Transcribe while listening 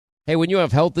Hey, when you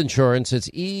have health insurance, it's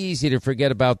easy to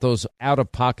forget about those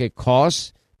out-of-pocket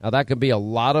costs. Now, that can be a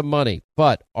lot of money,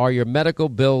 but are your medical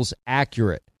bills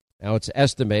accurate? Now, it's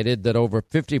estimated that over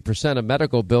 50% of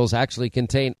medical bills actually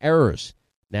contain errors.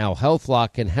 Now,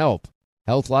 HealthLock can help.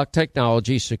 HealthLock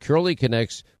technology securely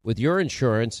connects with your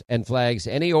insurance and flags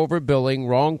any overbilling,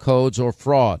 wrong codes, or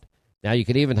fraud. Now, you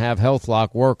can even have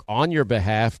HealthLock work on your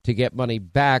behalf to get money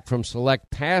back from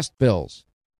select past bills.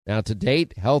 Now, to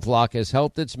date, HealthLock has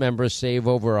helped its members save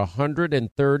over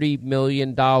 $130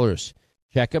 million.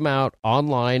 Check them out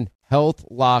online,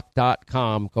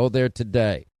 healthlock.com. Go there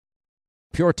today.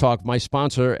 Pure Talk, my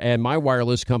sponsor and my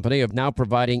wireless company, are now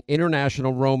providing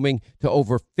international roaming to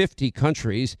over 50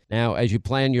 countries. Now, as you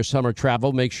plan your summer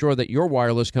travel, make sure that your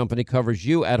wireless company covers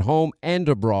you at home and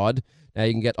abroad. Now,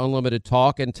 you can get unlimited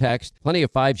talk and text, plenty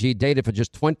of 5G data for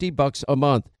just $20 a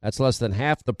month. That's less than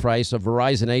half the price of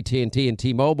Verizon, AT&T, and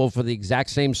T-Mobile for the exact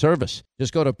same service.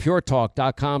 Just go to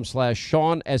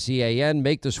puretalk.com/Sean, S-E-A-N.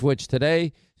 Make the switch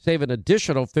today. Save an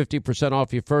additional 50%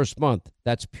 off your first month.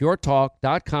 That's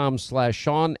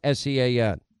puretalk.com/Sean,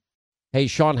 S-E-A-N. Hey,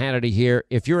 Sean Hannity here.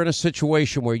 If you're in a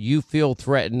situation where you feel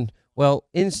threatened, well,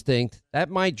 instinct, that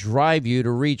might drive you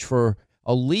to reach for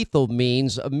a lethal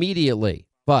means immediately.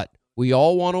 But we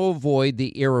all want to avoid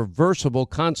the irreversible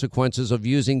consequences of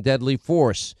using deadly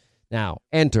force. Now,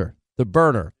 enter the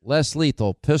Byrna less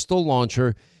lethal pistol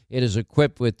launcher. It is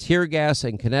equipped with tear gas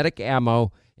and kinetic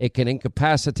ammo. It can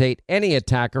incapacitate any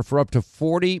attacker for up to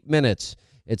 40 minutes.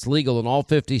 It's legal in all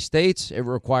 50 states. It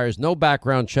requires no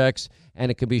background checks, and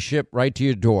it can be shipped right to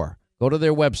your door. Go to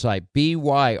their website,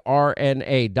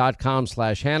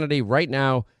 byrna.com/Hannity right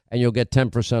now, and you'll get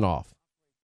 10% off.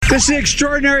 This is an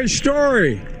extraordinary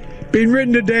story being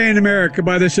written today in America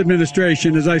by this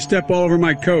administration as I step all over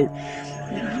my coat.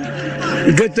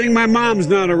 A good thing my mom's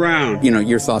not around. You know,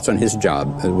 your thoughts on his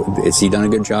job. Has he done a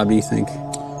good job, do you think?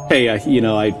 Hey,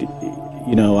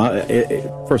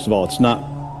 first of all, it's not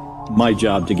my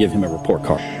job to give him a report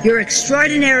card. Your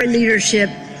extraordinary leadership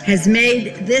has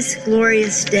made this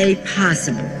glorious day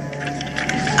possible.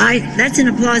 That's an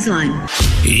applause line.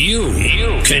 You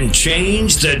can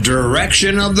change the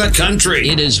direction of the country.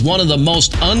 It is one of the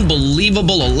most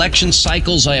unbelievable election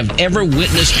cycles I have ever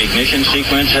witnessed. Ignition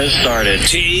sequence has started.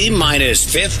 T-minus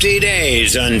 50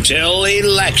 days until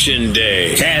Election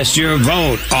Day. Cast your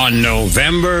vote on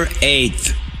November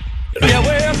 8th. Yeah,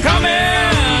 we're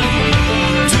coming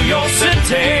to your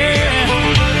city.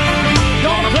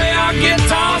 Gonna play our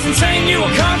guitars and sing you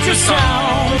a country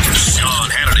song. Sean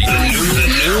Hannity. The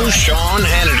new Sean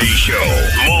Hannity Show.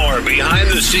 More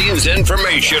behind-the-scenes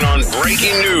information on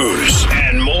breaking news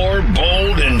and more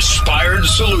bold, inspired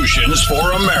solutions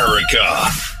for America.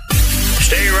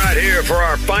 Stay right here for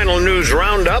our final news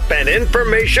roundup and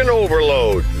information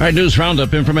overload. All right, news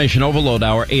roundup, information overload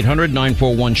hour,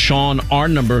 800-941-SEAN, our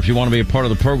number if you want to be a part of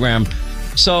the program.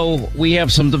 So we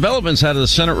have some developments out of the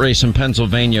Senate race in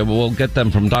Pennsylvania. We'll get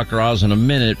them from Dr. Oz in a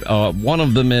minute. One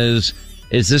of them is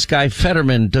this guy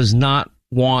Fetterman does not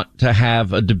want to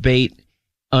have a debate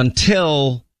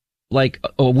until like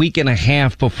a week and a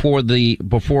half before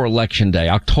Election Day,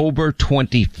 October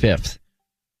 25th.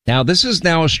 Now, this is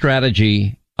now a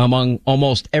strategy among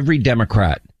almost every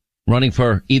Democrat running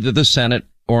for either the Senate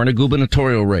or in a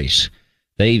gubernatorial race.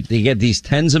 They get these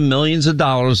tens of millions of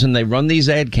dollars and they run these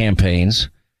ad campaigns.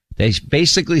 They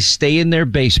basically stay in their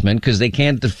basement because they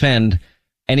can't defend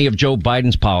any of Joe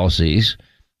Biden's policies.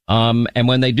 And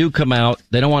when they do come out,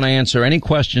 they don't want to answer any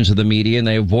questions of the media, and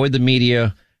they avoid the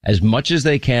media as much as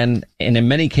they can, and in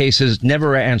many cases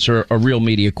never answer a real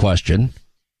media question.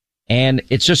 And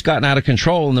it's just gotten out of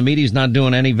control, and the media's not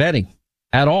doing any vetting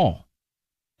at all.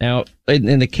 Now,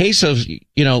 in the case of,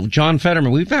 John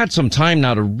Fetterman, we've had some time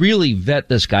now to really vet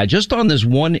this guy just on this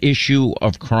one issue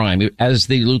of crime. As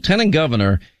the lieutenant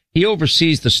governor, he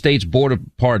oversees the state's board of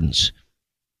pardons.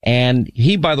 And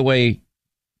he, by the way,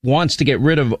 wants to get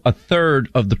rid of a third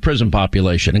of the prison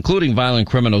population, including violent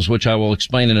criminals, which I will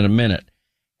explain in a minute.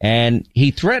 And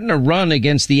he threatened to run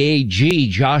against the AG,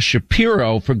 Josh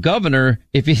Shapiro, for governor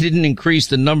if he didn't increase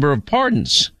the number of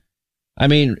pardons. I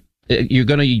mean, you're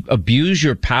going to abuse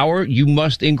your power. You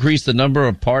must increase the number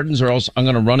of pardons or else I'm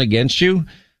going to run against you.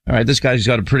 All right. This guy's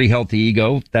got a pretty healthy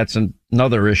ego. That's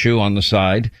another issue on the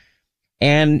side.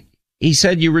 And he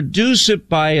said you reduce it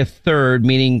by a third,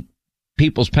 meaning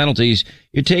people's penalties.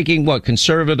 You're taking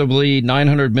conservatively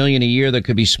 $900 million a year that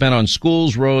could be spent on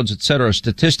schools, roads, etc.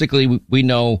 Statistically, we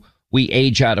know we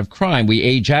age out of crime.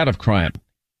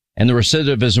 And the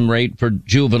recidivism rate for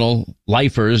juvenile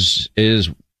lifers is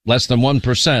less than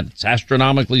 1%. It's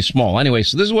astronomically small. Anyway,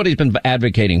 so this is what he's been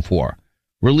advocating for.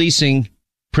 Releasing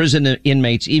prison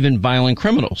inmates, even violent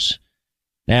criminals.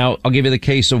 Now, I'll give you the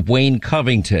case of Wayne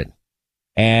Covington.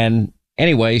 And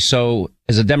anyway, so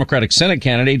as a Democratic Senate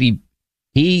candidate,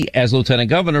 he, as lieutenant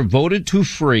governor, voted to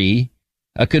free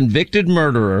a convicted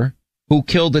murderer who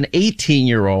killed an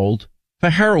 18-year-old for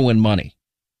heroin money.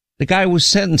 The guy was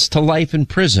sentenced to life in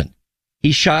prison.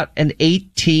 He shot an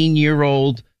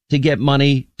 18-year-old to get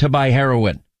money to buy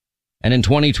heroin. And in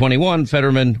 2021,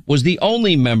 Fetterman was the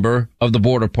only member of the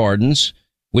Board of Pardons,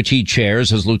 which he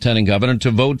chairs as lieutenant governor,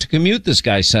 to vote to commute this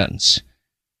guy's sentence.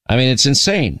 I mean, it's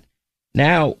insane.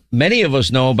 Now, many of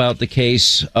us know about the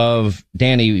case of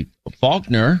Danny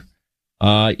Faulkner.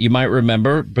 You might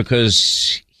remember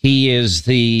because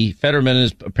Fetterman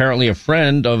is apparently a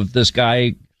friend of this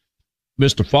guy.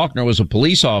 Mr. Faulkner was a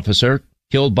police officer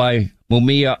killed by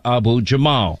Mumia Abu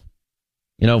Jamal.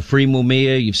 You know, free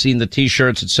Mumia. You've seen the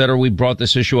T-shirts, etc. We brought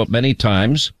this issue up many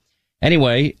times.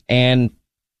 Anyway, and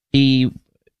when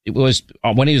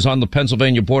he was on the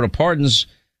Pennsylvania Board of Pardons,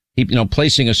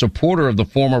 placing a supporter of the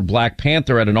former Black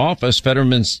Panther at an office,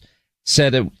 Fetterman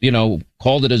said it,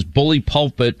 called it his bully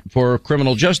pulpit for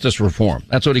criminal justice reform.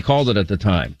 That's what he called it at the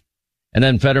time. And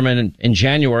then Fetterman in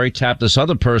January tapped this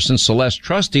other person, Celeste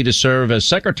Trusty, to serve as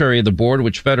secretary of the board,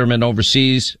 which Fetterman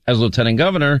oversees as lieutenant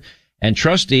governor. And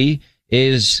Trusty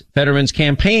is Fetterman's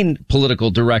campaign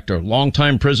political director,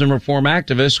 longtime prison reform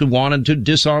activist who wanted to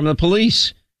disarm the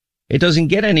police. It doesn't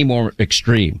get any more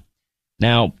extreme.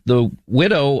 Now, the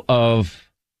widow of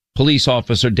police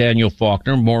officer Daniel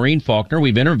Faulkner, Maureen Faulkner,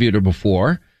 we've interviewed her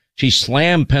before. She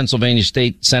slammed Pennsylvania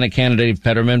State Senate candidate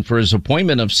Fetterman for his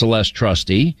appointment of Celeste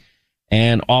Trusty.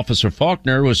 And Officer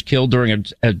Faulkner was killed during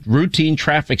a routine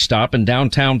traffic stop in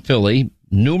downtown Philly.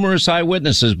 Numerous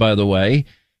eyewitnesses, by the way.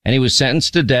 And he was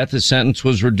sentenced to death. His sentence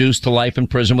was reduced to life in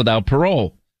prison without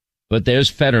parole. But there's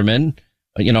Fetterman,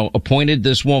 appointed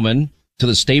this woman to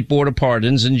the State Board of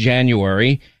Pardons in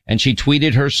January, and she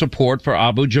tweeted her support for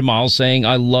Abu Jamal, saying,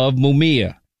 "I love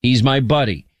Mumia. He's my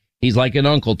buddy. He's like an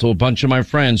uncle to a bunch of my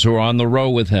friends who are on the row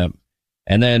with him."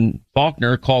 And then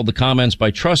Faulkner called the comments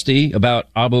by Trusty about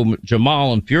Abu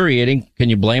Jamal infuriating. Can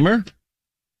you blame her?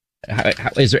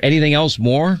 Is there anything else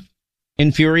more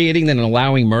infuriating than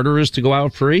allowing murderers to go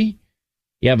out free?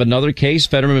 You have another case.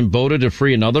 Fetterman voted to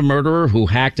free another murderer who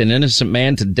hacked an innocent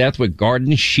man to death with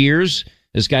garden shears.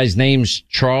 This guy's name's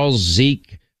Charles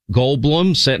Zeke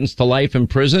Goldblum, sentenced to life in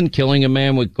prison, killing a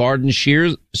man with garden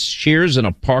shears in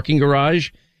a parking garage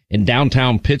in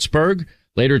downtown Pittsburgh,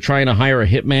 later trying to hire a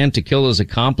hitman to kill his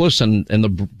accomplice in the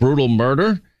brutal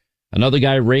murder. Another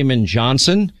guy, Raymond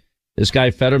Johnson. This guy,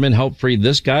 Fetterman, helped free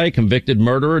this guy, convicted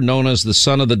murderer known as the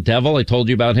son of the devil. I told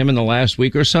you about him in the last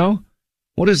week or so.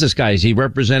 What is this guy? Is he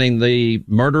representing the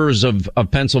murderers of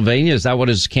Pennsylvania? Is that what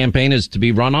his campaign is to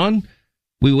be run on?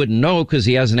 We wouldn't know because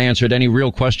he hasn't answered any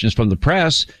real questions from the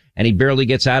press, and he barely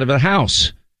gets out of the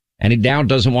house. And he now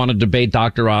doesn't want to debate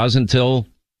Dr. Oz until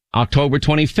October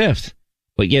 25th.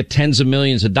 But yet tens of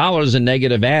millions of dollars in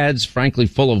negative ads, frankly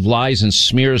full of lies and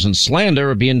smears and slander,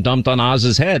 are being dumped on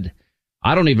Oz's head.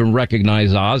 I don't even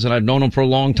recognize Oz, and I've known him for a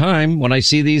long time when I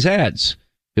see these ads,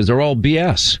 because they're all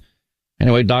BS.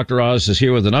 Anyway, Dr. Oz is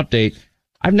here with an update.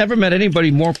 I've never met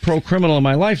anybody more pro-criminal in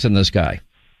my life than this guy.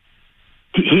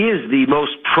 He is the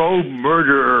most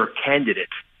pro-murderer candidate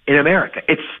in America.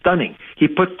 It's stunning. He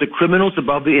puts the criminals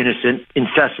above the innocent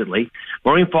incessantly.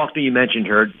 Maureen Faulkner, you mentioned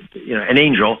her, an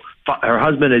angel. Her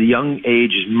husband at a young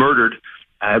age is murdered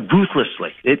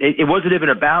ruthlessly. It wasn't even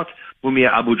about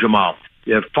Mumia Abu Jamal.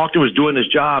 Faulkner was doing his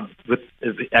job with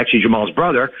actually Jamal's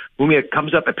brother. Mumia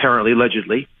comes up apparently,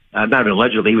 allegedly, not even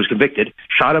allegedly, he was convicted,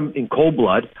 shot him in cold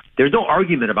blood. There's no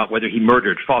argument about whether he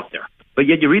murdered Faulkner. But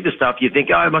yet you read the stuff, you think,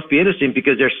 oh, it must be innocent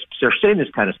because they're saying this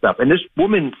kind of stuff. And this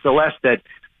woman, Celeste,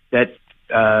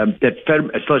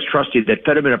 Celeste Trusty, that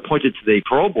Fetterman appointed to the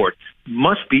parole board,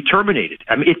 must be terminated.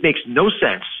 I mean, it makes no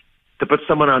sense to put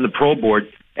someone on the parole board.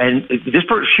 And this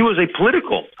person, she was a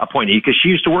political appointee because she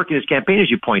used to work in his campaign, as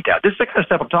you point out. This is the kind of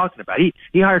stuff I'm talking about.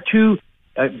 He hired two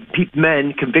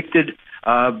men convicted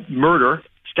of murder,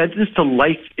 sentenced to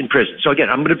life in prison. So again,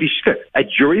 I'm going to be strict. A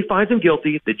jury finds them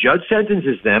guilty. The judge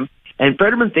sentences them. And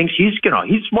Fetterman thinks he's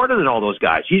smarter than all those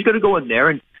guys. He's going to go in there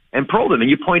and probe them. And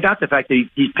you point out the fact that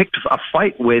he picked a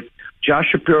fight with Josh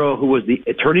Shapiro, who was the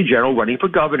attorney general running for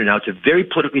governor. Now it's a very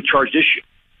politically charged issue.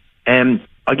 And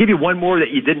I'll give you one more that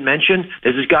you didn't mention.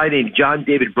 There's this guy named John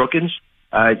David Brookins.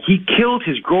 He killed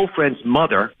his girlfriend's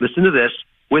mother, listen to this,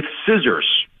 with scissors,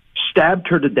 stabbed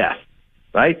her to death,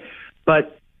 right?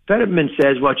 But Fetterman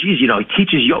says, well, geez, he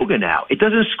teaches yoga now. It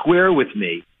doesn't square with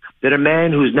me that a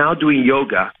man who's now doing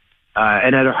yoga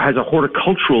and has a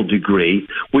horticultural degree,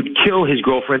 would kill his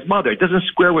girlfriend's mother. It doesn't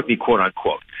square with me, quote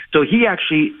unquote. So he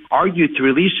actually argued to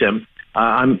release him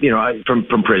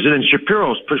from prison, and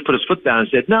Shapiro put his foot down and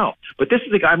said no. But this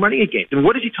is the guy I'm running against. And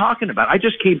what is he talking about? I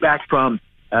just came back from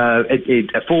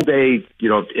a full day,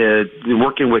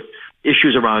 working with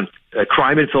issues around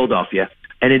crime in Philadelphia,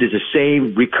 and it is the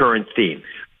same recurrent theme.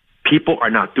 People are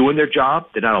not doing their job.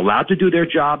 They're not allowed to do their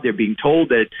job. They're being told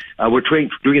that we're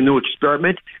doing a new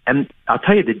experiment. And I'll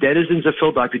tell you, the denizens of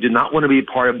Philadelphia do not want to be a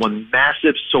part of one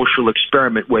massive social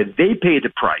experiment where they pay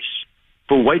the price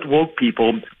for white woke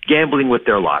people gambling with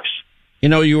their lives.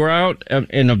 You were out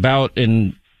and about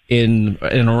in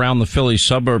around the Philly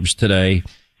suburbs today,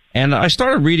 and I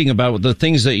started reading about the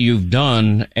things that you've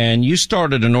done, and you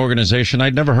started an organization.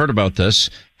 I'd never heard about this,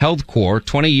 Health Corps,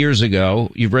 20 years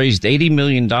ago. You've raised $80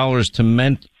 million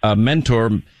to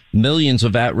mentor millions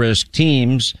of at-risk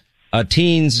teens,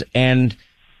 and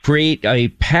create a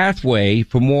pathway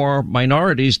for more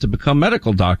minorities to become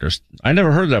medical doctors. I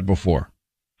never heard that before.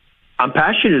 I'm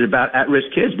passionate about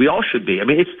at-risk kids. We all should be. I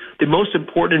mean, it's the most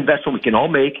important investment we can all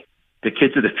make. The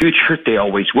kids of the future, they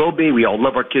always will be. We all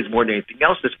love our kids more than anything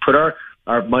else. Let's put our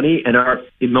money and our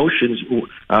emotions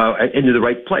into the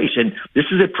right place. And this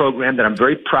is a program that I'm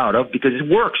very proud of because it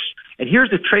works. And here's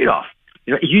the trade-off.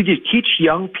 You just teach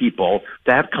young people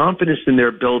to have confidence in their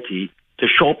ability to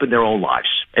show up in their own lives.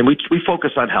 And we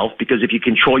focus on health because if you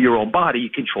control your own body,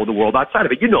 you control the world outside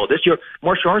of it. You know this. Your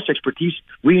martial arts expertise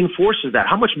reinforces that.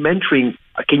 How much mentoring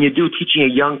can you do teaching a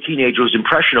young teenager who's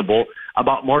impressionable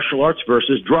about martial arts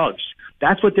versus drugs?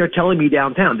 That's what they're telling me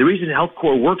downtown. The reason Health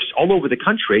Corps works all over the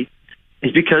country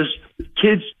is because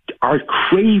kids are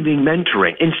craving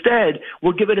mentoring. Instead,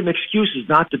 we're giving them excuses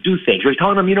not to do things. We're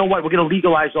telling them, you know what, we're going to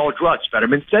legalize all drugs.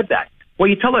 Fetterman said that. Well,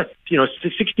 you tell a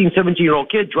 16,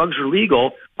 17-year-old kid drugs are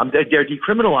legal, they're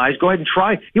decriminalized, go ahead and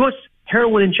try. He wants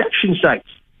heroin injection sites.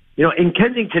 In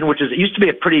Kensington, which used to be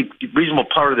a pretty reasonable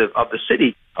part of the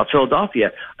city of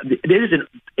Philadelphia, it is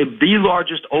the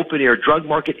largest open-air drug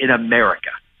market in America.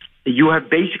 You have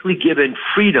basically given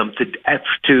freedom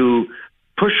to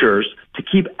pushers to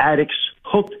keep addicts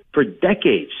hooked for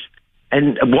decades.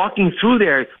 And walking through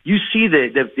there, you see the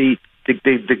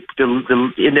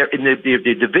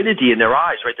divinity in their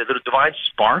eyes, right? The little divine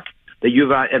spark that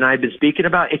you and I have been speaking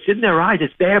about. It's in their eyes.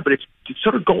 It's there, but it's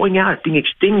sort of going out. It's being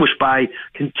extinguished by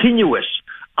continuous,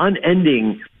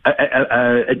 unending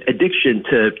addiction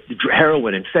to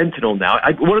heroin and fentanyl. Now,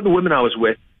 one of the women I was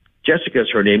with, Jessica is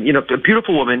her name. A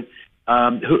beautiful woman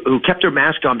who kept her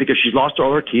mask on because she's lost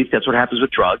all her teeth. That's what happens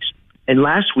with drugs. And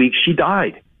last week she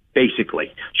died.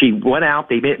 Basically, she went out.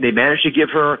 They managed to give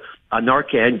her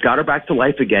Narcan, got her back to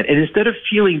life again. And instead of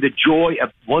feeling the joy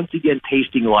of once again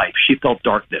tasting life, she felt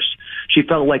darkness. She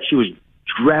felt like she was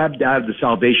grabbed out of the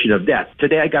salvation of death.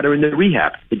 Today, I got her into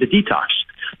rehab, into detox.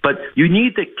 But you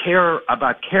need to care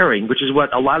about caring, which is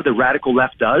what a lot of the radical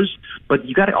left does. But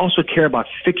you got to also care about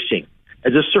fixing.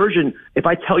 As a surgeon, if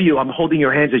I tell you I'm holding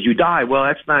your hands as you die, well,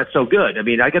 that's not so good. I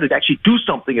mean, I got to actually do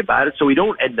something about it so we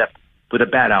don't end up with a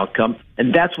bad outcome.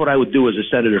 And that's what I would do as a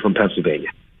senator from Pennsylvania.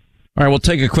 All right, we'll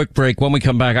take a quick break. When we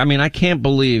come back, I mean, I can't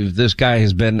believe this guy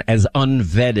has been as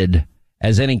unvetted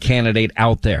as any candidate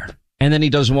out there. And then he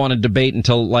doesn't want to debate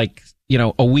until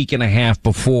a week and a half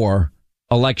before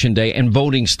Election Day, and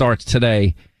voting starts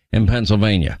today in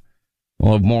Pennsylvania.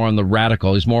 We'll have more on the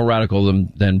radical. He's more radical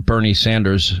than Bernie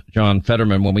Sanders, John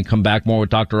Fetterman. When we come back, more with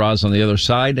Dr. Oz on the other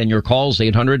side. And your calls,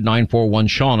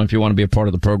 800-941-SEAN, if you want to be a part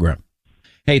of the program.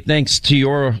 Hey, thanks to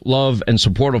your love and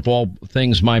support of all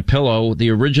things MyPillow,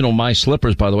 the original My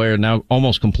Slippers, by the way, are now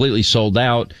almost completely sold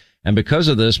out. And because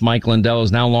of this, Mike Lindell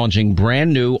is now launching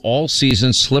brand new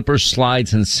all-season slippers,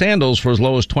 slides, and sandals for as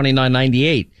low as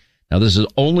 $29.98. Now, this is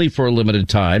only for a limited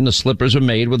time. The slippers are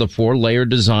made with a 4-layer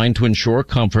design to ensure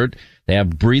comfort. They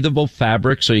have breathable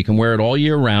fabric so you can wear it all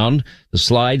year round. The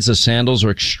slides, the sandals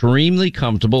are extremely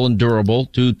comfortable and durable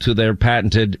due to their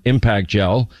patented impact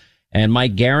gel. And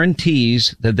Mike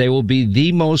guarantees that they will be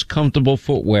the most comfortable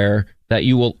footwear that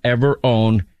you will ever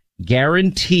own,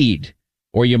 guaranteed,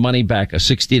 or your money back, a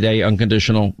 60-day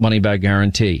unconditional money-back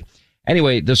guarantee.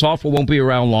 Anyway, this offer won't be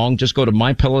around long. Just go to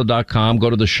MyPillow.com, go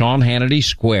to the Sean Hannity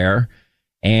Square,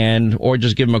 or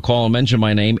just give them a call and mention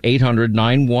my name,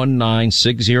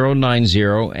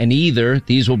 800-919-6090. And either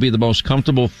these will be the most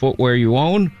comfortable footwear you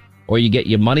own, or you get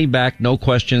your money back, no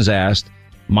questions asked.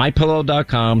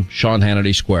 MyPillow.com, Sean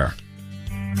Hannity Square.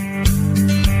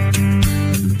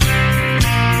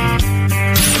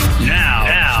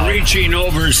 Now, Reaching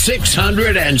over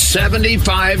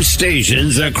 675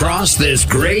 stations across this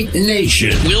great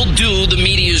nation. We'll do the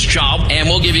media's job, and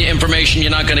we'll give you information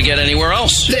you're not going to get anywhere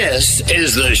else. This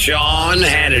is the Sean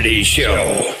Hannity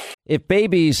Show. If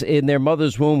babies in their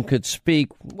mother's womb could speak,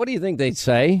 what do you think they'd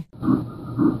say?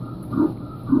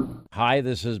 Hi,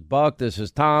 this is Buck, this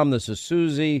is Tom, this is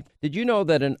Susie. Did you know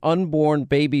that an unborn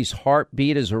baby's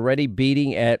heartbeat is already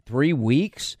beating at 3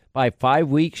 weeks? By 5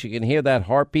 weeks, you can hear that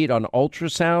heartbeat on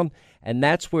ultrasound, and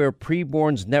that's where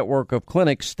Preborn's network of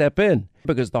clinics step in,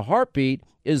 because the heartbeat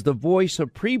is the voice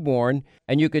of preborn,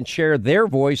 and you can share their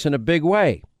voice in a big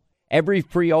way. Every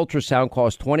free ultrasound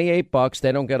costs $28.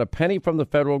 They don't get a penny from the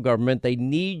federal government. They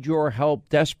need your help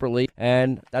desperately,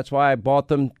 and that's why I bought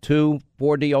them 2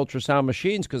 4D ultrasound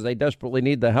machines, because they desperately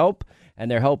need the help,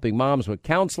 and they're helping moms with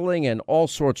counseling and all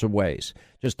sorts of ways.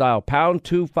 Just dial pound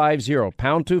 250,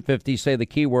 pound 250, say the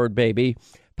keyword baby,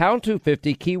 pound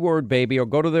 250, keyword baby, or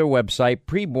go to their website,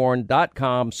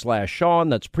 preborn.com/Sean.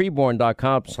 That's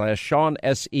preborn.com/Sean,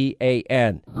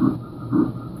 SEAN.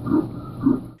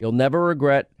 You'll never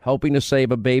regret helping to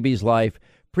save a baby's life.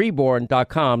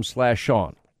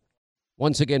 Preborn.com/Sean.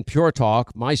 Once again, Pure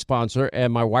Talk, my sponsor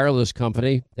and my wireless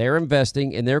company, they're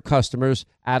investing in their customers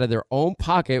out of their own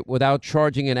pocket without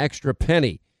charging an extra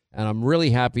penny. And I'm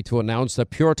really happy to announce that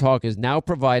Pure Talk is now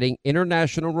providing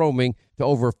international roaming to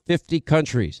over 50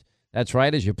 countries. That's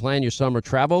right. As you plan your summer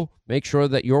travel, make sure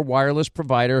that your wireless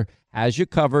provider has you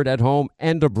covered at home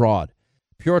and abroad.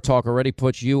 Pure Talk already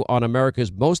puts you on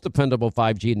America's most dependable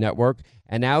 5G network,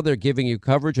 and now they're giving you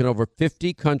coverage in over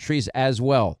 50 countries as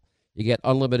well. You get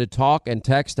unlimited talk and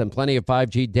text and plenty of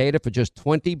 5G data for just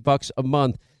 $20 a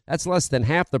month. That's less than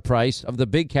half the price of the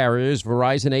big carriers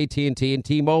Verizon, AT&T, and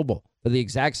T-Mobile for the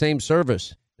exact same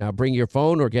service. Now bring your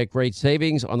phone or get great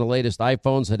savings on the latest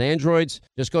iPhones and Androids.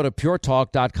 Just go to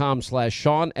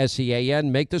puretalk.com/Sean,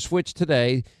 SEAN. Make the switch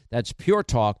today. That's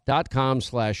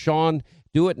puretalk.com/Sean.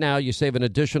 Do it now. You save an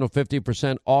additional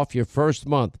 50% off your first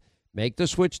month. Make the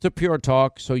switch to Pure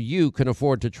Talk so you can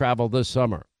afford to travel this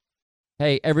summer.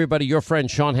 Hey, everybody, your friend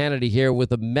Sean Hannity here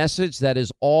with a message that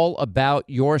is all about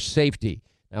your safety.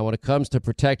 Now, when it comes to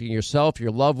protecting yourself,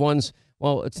 your loved ones,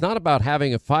 well, it's not about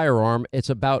having a firearm. It's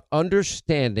about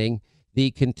understanding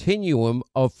the continuum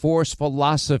of force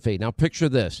philosophy. Now, picture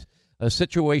this. A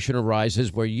situation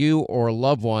arises where you or a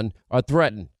loved one are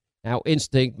threatened. Now,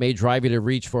 instinct may drive you to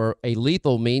reach for a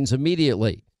lethal means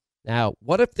immediately. Now,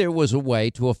 what if there was a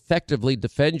way to effectively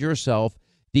defend yourself,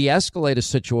 de-escalate a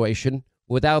situation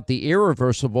without the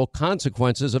irreversible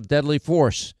consequences of deadly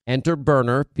force? Enter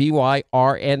Byrna,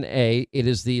 B-Y-R-N-A. It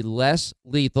is the less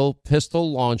lethal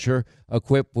pistol launcher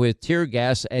equipped with tear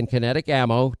gas and kinetic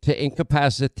ammo to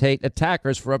incapacitate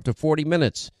attackers for up to 40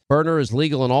 minutes. Byrna is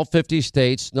legal in all 50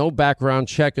 states. No background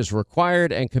check is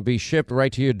required and can be shipped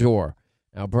right to your door.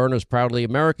 Now, Byrna is proudly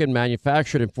American,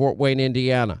 manufactured in Fort Wayne,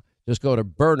 Indiana. Just go to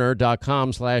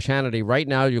Byrna.com/Hannity. Right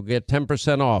now, you'll get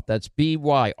 10% off. That's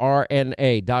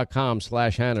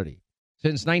BYRNA.com/Hannity.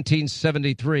 Since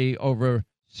 1973, over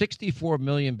 64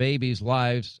 million babies'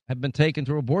 lives have been taken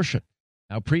through abortion.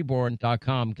 Now,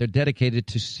 Preborn.com, they're dedicated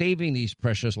to saving these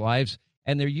precious lives,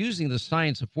 and they're using the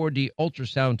science of 4D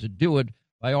ultrasound to do it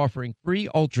by offering free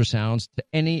ultrasounds to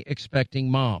any expecting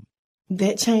mom.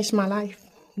 That changed my life.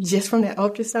 Just from that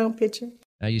ultrasound picture.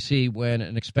 Now, you see, when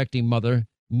an expecting mother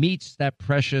meets that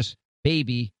precious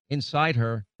baby inside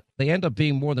her, they end up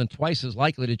being more than twice as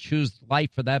likely to choose life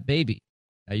for that baby.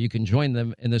 Now, you can join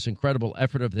them in this incredible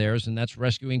effort of theirs, and that's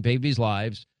rescuing babies'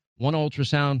 lives. One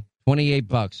ultrasound,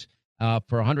 $28.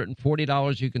 For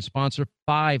 $140, you can sponsor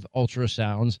 5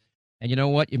 ultrasounds. And you know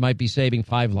what? You might be saving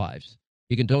 5 lives.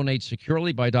 You can donate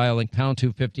securely by dialing pound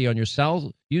 250 on your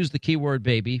cell. Use the keyword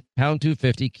baby, pound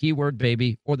 250, keyword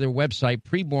baby, or their website,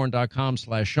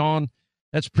 preborn.com/Sean.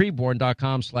 That's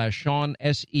preborn.com/Sean,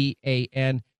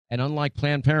 SEAN. And unlike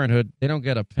Planned Parenthood, they don't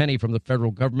get a penny from the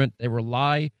federal government. They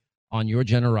rely on your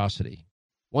generosity.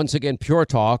 Once again, Pure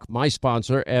Talk, my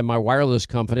sponsor and my wireless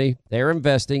company, they're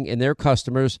investing in their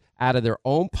customers out of their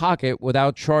own pocket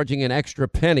without charging an extra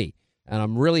penny. And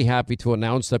I'm really happy to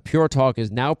announce that Pure Talk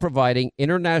is now providing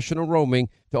international roaming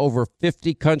to over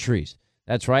 50 countries.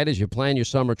 That's right. As you plan your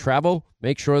summer travel,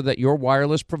 make sure that your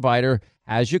wireless provider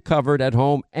has you covered at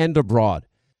home and abroad.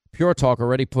 Pure Talk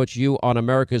already puts you on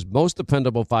America's most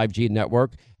dependable 5G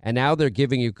network, and now they're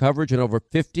giving you coverage in over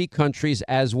 50 countries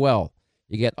as well.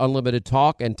 You get unlimited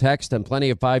talk and text and plenty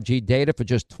of 5G data for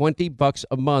just $20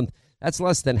 a month. That's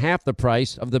less than half the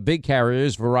price of the big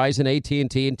carriers Verizon,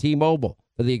 AT&T, and T-Mobile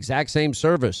for the exact same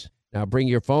service. Now bring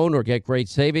your phone or get great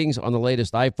savings on the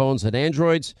latest iPhones and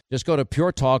Androids. Just go to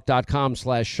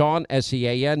puretalk.com/Sean,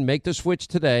 S-E-A-N. Make the switch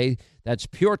today. That's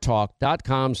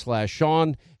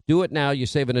puretalk.com/Sean. Do it now. You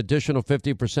save an additional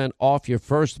 50% off your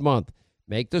first month.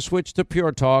 Make the switch to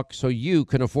Pure Talk so you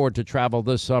can afford to travel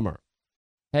this summer.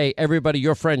 Hey, everybody,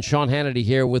 your friend Sean Hannity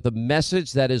here with a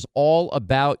message that is all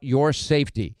about your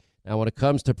safety. Now, when it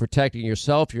comes to protecting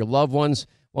yourself, your loved ones,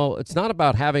 well, it's not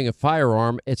about having a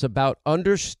firearm. It's about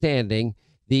understanding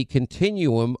the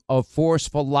continuum of force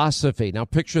philosophy. Now,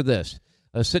 picture this.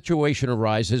 A situation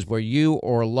arises where you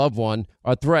or a loved one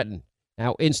are threatened.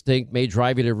 Now, instinct may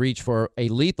drive you to reach for a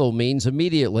lethal means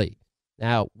immediately.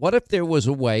 Now, what if there was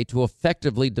a way to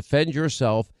effectively defend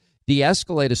yourself,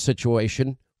 de-escalate a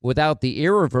situation without the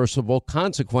irreversible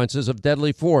consequences of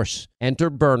deadly force?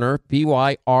 Enter Byrna,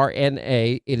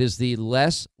 B-Y-R-N-A. It is the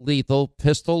less lethal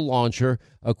pistol launcher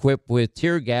equipped with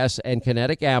tear gas and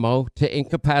kinetic ammo to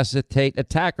incapacitate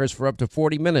attackers for up to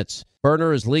 40 minutes.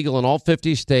 Byrna is legal in all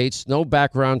 50 states. No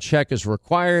background check is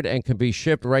required and can be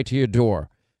shipped right to your door.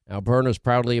 Now, Byrna is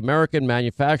proudly American,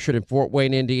 manufactured in Fort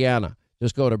Wayne, Indiana.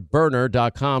 Just go to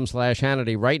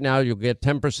Byrna.com/Hannity. Right now, you'll get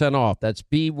 10% off. That's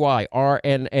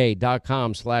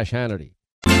BYRNA.com/Hannity.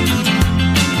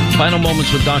 Final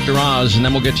moments with Dr. Oz, and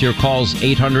then we'll get to your calls,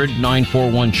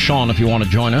 800-941-SEAN, if you want to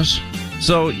join us.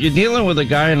 So you're dealing with a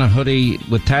guy in a hoodie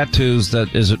with tattoos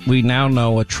that is, we now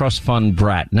know, a trust fund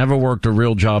brat. Never worked a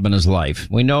real job in his life.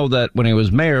 We know that when he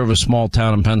was mayor of a small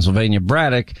town in Pennsylvania,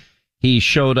 Braddock, he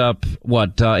showed up,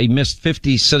 he missed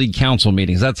 50 city council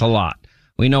meetings. That's a lot.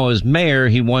 We know as mayor,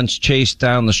 he once chased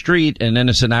down the street an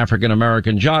innocent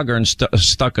African-American jogger and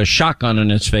stuck a shotgun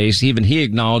in his face. Even he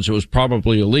acknowledged it was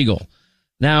probably illegal.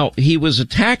 Now, he was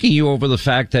attacking you over the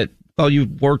fact that, well,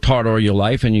 you've worked hard all your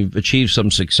life and you've achieved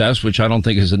some success, which I don't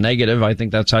think is a negative. I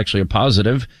think that's actually a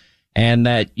positive, and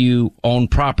that you own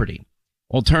property.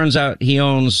 Well, it turns out he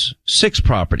owns 6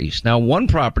 properties. Now, one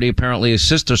property, apparently his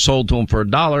sister sold to him for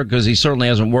 $1 because he certainly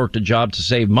hasn't worked a job to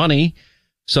save money.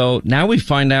 So now we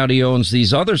find out he owns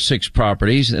these other 6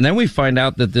 properties, and then we find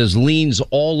out that there's liens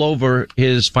all over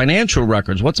his financial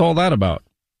records. What's all that about?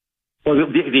 Well,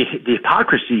 the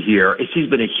hypocrisy here is he's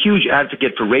been a huge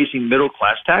advocate for raising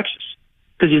middle-class taxes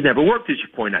because he's never worked, as you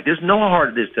point out. There's no how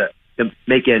hard it is to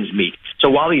make ends meet. So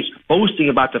while he's boasting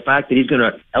about the fact that he's going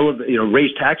to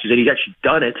raise taxes, and he's actually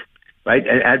done it, right,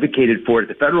 and advocated for it at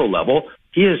the federal level,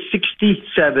 he has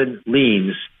 67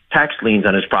 liens, tax liens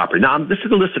on his property. Now, this is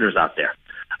the listeners out there.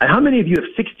 And how many of you have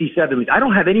 67 liens? I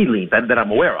don't have any liens that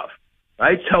I'm aware of,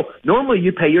 right? So normally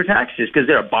you pay your taxes because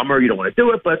they're a bummer. You don't want to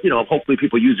do it, but, hopefully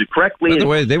people use it correctly. By the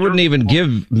way, they wouldn't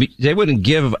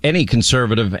give any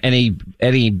conservative any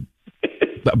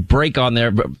break on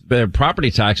their property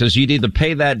taxes. You'd either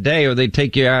pay that day or they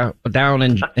take you down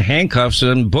in handcuffs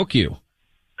and book you.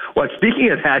 Well, speaking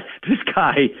of that, this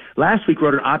guy last week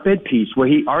wrote an op-ed piece where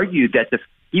he argued that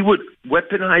he would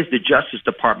weaponize the Justice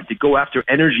Department to go after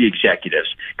energy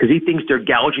executives because he thinks they're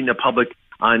gouging the public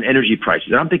on energy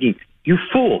prices. And I'm thinking, you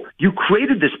fool, you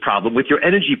created this problem with your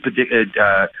energy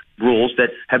rules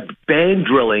that have banned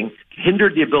drilling,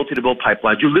 hindered the ability to build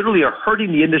pipelines. You literally are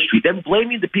hurting the industry, then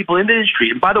blaming the people in the industry.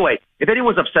 And by the way, if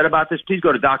anyone's upset about this, please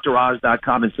go to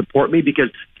DrOz.com and support me because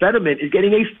Fetterman is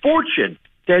getting a fortune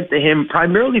sent to him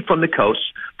primarily from the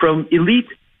coast, from elite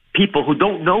people who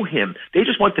don't know him. They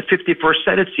just want the 51st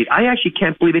Senate seat. I actually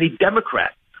can't believe any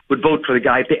Democrat would vote for the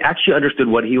guy if they actually understood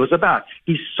what he was about.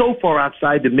 He's so far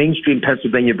outside the mainstream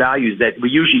Pennsylvania values that we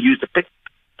usually use to pick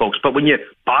folks. But when you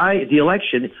buy the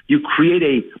election, you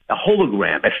create a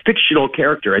hologram, a fictional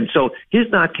character. And so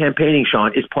his not campaigning,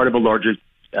 Sean, is part of a larger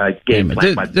game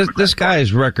plan. This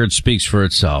guy's record speaks for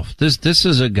itself. This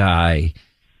is a guy,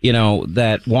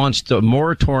 that wants the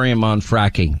moratorium on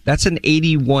fracking. That's an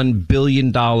 $81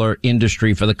 billion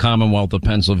industry for the Commonwealth of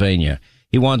Pennsylvania.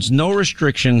 He wants no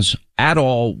restrictions at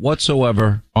all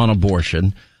whatsoever on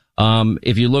abortion.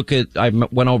 If you look at, I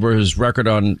went over his record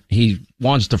he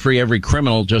wants to free every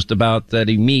criminal just about that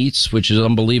he meets, which is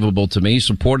unbelievable to me.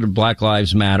 Supported Black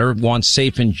Lives Matter, wants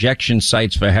safe injection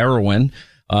sites for heroin,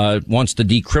 wants to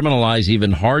decriminalize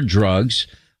even hard drugs.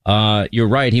 You're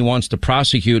right. He wants to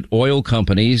prosecute oil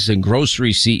companies and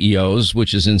grocery CEOs,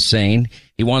 which is insane.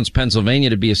 He wants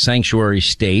Pennsylvania to be a sanctuary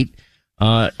state.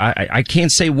 I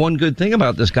can't say one good thing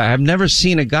about this guy. I've never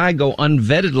seen a guy go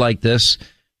unvetted like this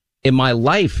in my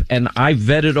life. And I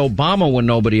vetted Obama when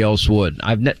nobody else would.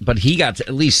 But he got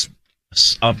at least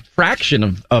a fraction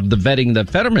of the vetting that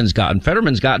Fetterman's gotten.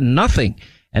 Fetterman's gotten nothing.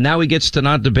 And now he gets to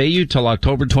not debate you till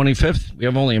October 25th. We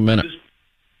have only a minute.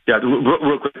 Yeah,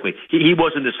 real quickly. He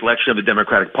wasn't the selection of the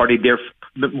Democratic Party. They're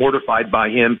mortified by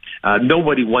him.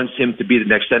 Nobody wants him to be the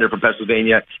next senator from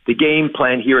Pennsylvania. The game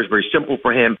plan here is very simple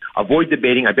for him. Avoid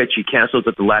debating. I bet she cancels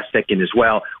at the last second as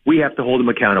well. We have to hold him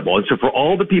accountable. And so for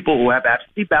all the people who have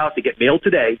absentee ballots to get mailed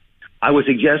today, I would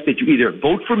suggest that you either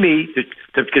vote for me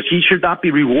because he should not be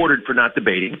rewarded for not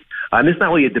debating. It's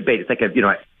not really a debate; it's like a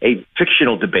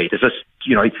fictional debate. It's just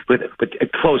with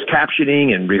closed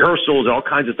captioning and rehearsals, all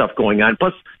kinds of stuff going on.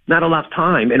 Plus, not enough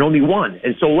time and only one,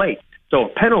 and so late. So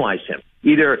penalize him.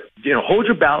 Either hold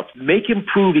your ballot, make him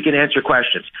prove he can answer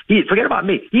questions. Forget about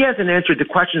me. He hasn't answered the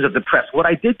questions of the press. What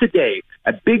I did today,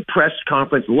 a big press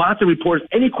conference, lots of reporters,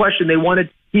 any question they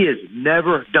wanted, he has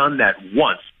never done that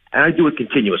once, and I do it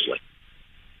continuously.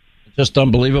 Just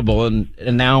unbelievable. And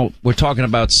now we're talking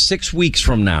about 6 weeks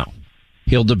from now.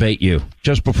 He'll debate you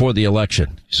just before the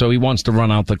election. So he wants to run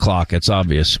out the clock. It's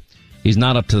obvious. He's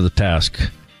not up to the task.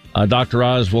 Dr.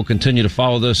 Oz will continue to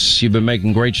follow this. You've been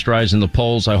making great strides in the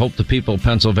polls. I hope the people of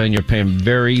Pennsylvania are paying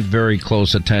very, very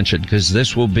close attention because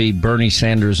this will be Bernie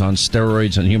Sanders on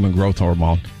steroids and human growth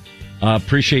hormone.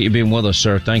 Appreciate you being with us,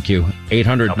 sir. Thank you.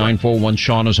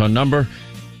 800-941-SEAN is our number.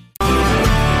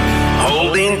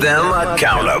 Holding them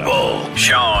accountable.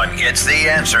 Sean gets the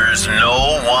answers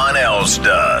no one else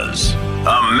does.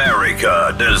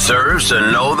 America deserves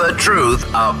to know the truth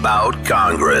about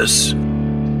Congress.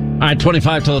 All right,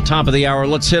 25 till the top of the hour.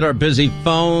 Let's hit our busy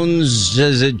phones.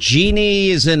 Is it Jeannie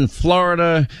is in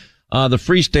Florida, the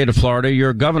free state of Florida?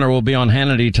 Your governor will be on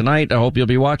Hannity tonight. I hope you'll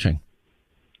be watching.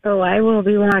 Oh, I will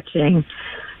be watching.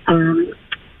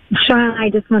 Sean, I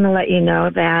just want to let you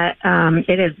know that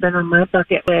it has been on my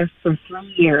bucket list for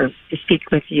 3 years to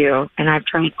speak with you, and I've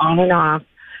tried on and off.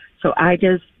 So I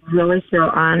just really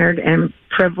feel honored and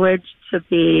privileged to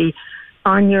be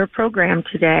on your program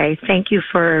today. Thank you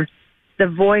for the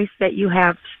voice that you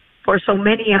have for so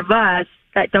many of us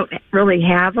that don't really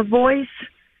have a voice.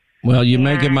 Well, you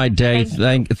make it my day.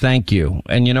 Thank you.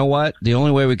 And you know what? The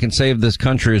only way we can save this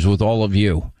country is with all of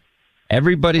you.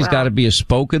 Everybody's got to be a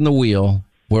spoke in the wheel.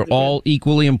 We're all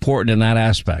equally important in that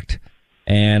aspect.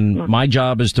 And my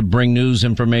job is to bring news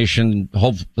information,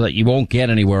 hope that you won't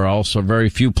get anywhere else or very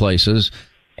few places.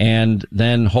 And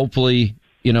then hopefully,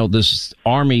 this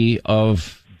army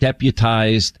of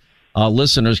deputized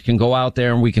listeners can go out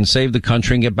there and we can save the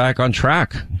country and get back on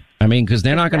track. I mean, because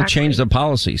they're not going to change the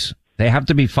policies. They have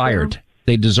to be fired.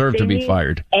 They deserve to be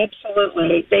fired.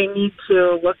 Absolutely. They need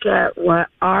to look at what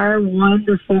our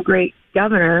wonderful, great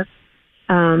governor,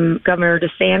 Governor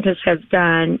DeSantis, has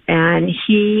done. And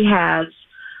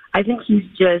I think he's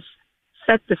just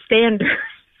set the standard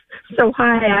so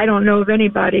high. I don't know if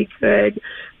anybody could,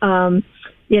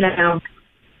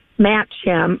 match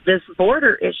him. This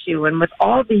border issue, and with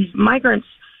all these migrants,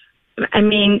 I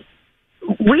mean,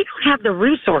 we don't have the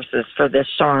resources for this,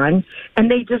 Sean, and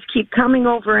they just keep coming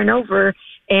over and over.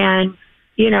 And,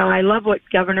 I love what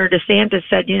Governor DeSantis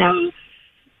said,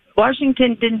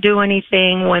 Washington didn't do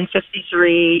anything when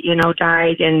 53,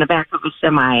 died in the back of a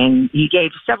semi, and he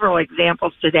gave several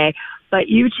examples today. But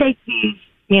you take these,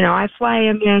 I fly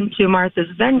him into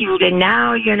Martha's Vineyard, and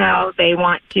now, they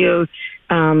want to,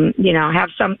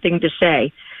 have something to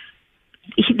say.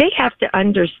 They have to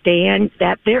understand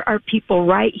that there are people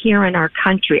right here in our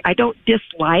country. I don't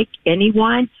dislike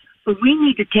anyone, but we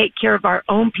need to take care of our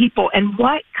own people. And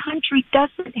what country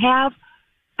doesn't have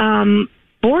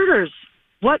borders?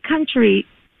 What country?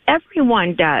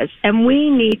 Everyone does. And we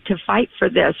need to fight for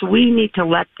this. We need to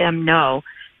let them know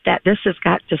that this has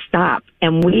got to stop.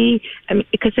 And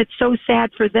because it's so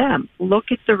sad for them.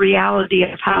 Look at the reality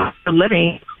of how they're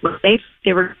living.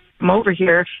 They were come over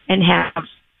here and have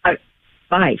a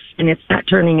life, and it's not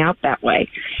turning out that way.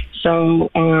 So,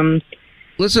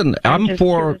 listen, I'm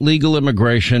for legal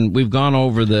immigration. We've gone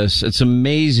over this. It's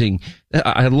amazing.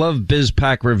 I love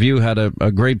BizPac Review had a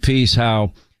great piece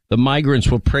how the migrants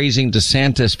were praising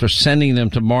DeSantis for sending them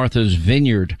to Martha's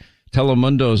Vineyard.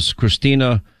 Telemundo's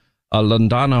Christina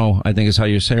Londano, I think is how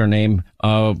you say her name,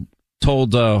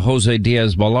 told Jose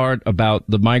Diaz-Balart about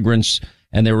the migrants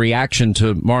and their reaction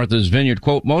to Martha's Vineyard.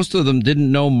 Quote, most of them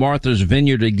didn't know Martha's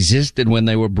Vineyard existed when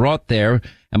they were brought there.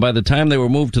 And by the time they were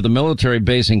moved to the military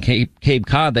base in Cape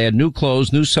Cod, they had new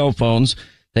clothes, new cell phones.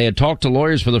 They had talked to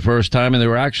lawyers for the first time, and they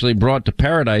were actually brought to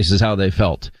paradise is how they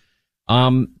felt.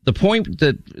 The point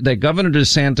that Governor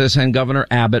DeSantis and Governor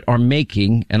Abbott are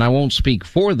making, and I won't speak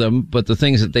for them, but the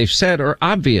things that they've said are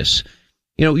obvious.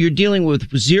 You're dealing with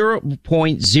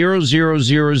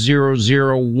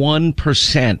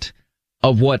 0.0000001%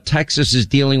 of what Texas is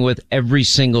dealing with every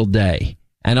single day,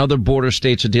 and other border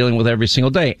states are dealing with every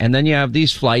single day. And then you have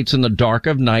these flights in the dark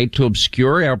of night to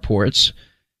obscure airports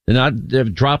They're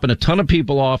dropping a ton of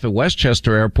people off at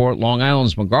Westchester Airport, Long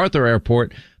Island's MacArthur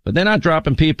Airport, but they're not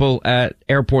dropping people at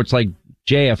airports like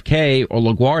JFK or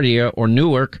LaGuardia or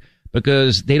Newark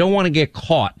because they don't want to get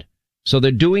caught. So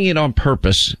they're doing it on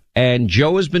purpose. And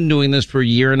Joe has been doing this for a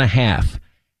year and a half.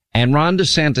 And Ron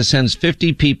DeSantis sends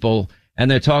 50 people and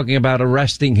they're talking about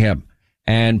arresting him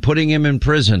and putting him in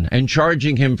prison and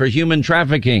charging him for human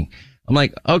trafficking. I'm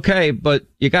like, okay, but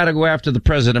you got to go after the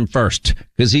president first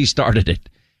because he started it.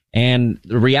 And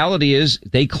the reality is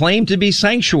they claim to be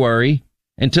sanctuary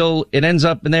until it ends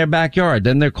up in their backyard.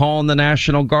 Then they're calling the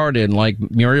National Guard in like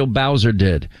Muriel Bowser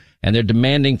did. And they're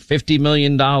demanding $50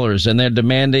 million. And they're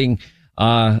demanding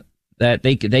that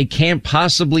they can't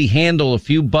possibly handle a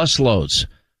few busloads.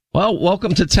 Well,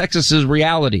 welcome to Texas's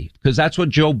reality, because that's what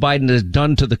Joe Biden has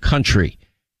done to the country.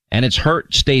 And it's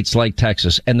hurt states like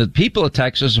Texas. And the people of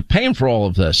Texas are paying for all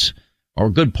of this, or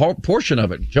a good portion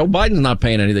of it. Joe Biden's not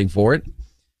paying anything for it.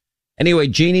 Anyway,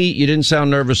 Jeannie, you didn't sound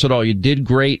nervous at all. You did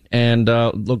great, and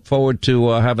look forward to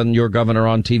having your governor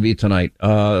on TV tonight.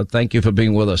 Thank you for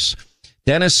being with us.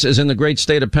 Dennis is in the great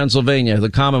state of Pennsylvania, the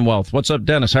Commonwealth. What's up,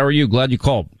 Dennis? How are you? Glad you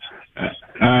called.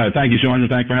 Thank you, Sean, and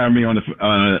thanks for having me on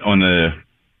the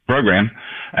program.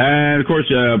 And of course,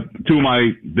 two of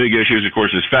my big issues, of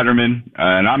course, is Fetterman.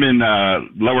 And I'm in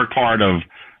lower part of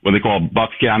what they call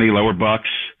Bucks County, Lower Bucks,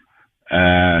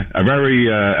 a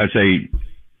very, I'd say,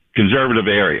 conservative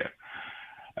area.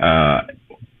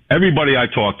 Everybody I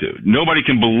talk to, nobody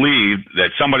can believe that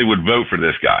somebody would vote for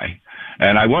this guy.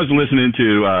 And I was listening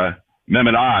to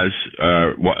Mehmet Oz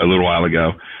a little while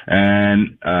ago,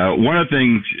 and one of the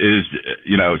things is,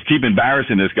 keep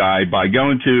embarrassing this guy by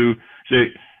going to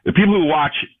say the people who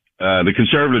watch the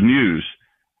conservative news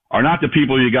are not the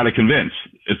people you got to convince.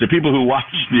 It's the people who watch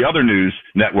the other news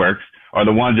networks are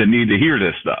the ones that need to hear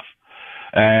this stuff.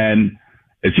 And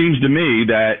it seems to me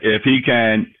that if he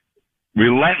can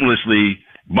relentlessly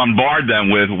bombard them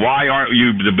with why aren't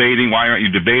you debating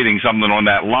something on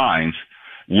that lines,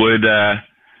 would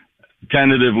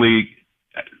tentatively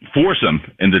force them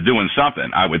into doing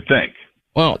something, I would think.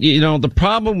 Well, the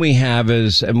problem we have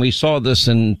is, and we saw this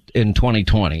in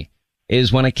 2020,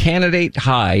 is when a candidate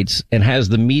hides and has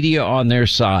the media on their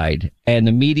side, and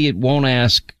the media won't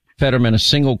ask Fetterman a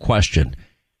single question,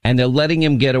 and they're letting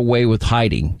him get away with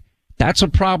hiding. That's a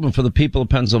problem for the people of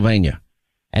Pennsylvania.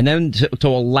 And then to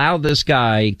allow this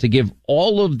guy to give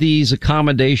all of these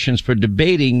accommodations for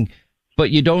debating,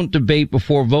 but you don't debate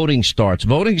before voting starts.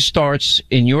 Voting starts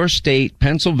in your state,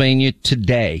 Pennsylvania,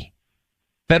 today.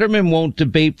 Fetterman won't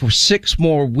debate for 6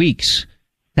 more weeks.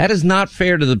 That is not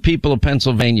fair to the people of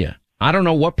Pennsylvania. I don't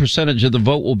know what percentage of the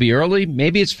vote will be early.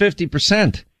 Maybe it's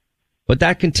 50%, but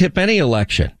that can tip any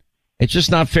election. It's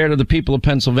just not fair to the people of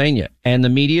Pennsylvania. And the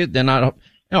media, they're not,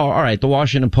 all right, the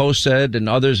Washington Post said, and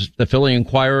others, the Philly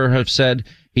Inquirer, have said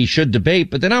he should debate,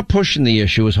 but they're not pushing the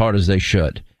issue as hard as they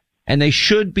should. And they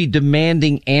should be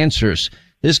demanding answers.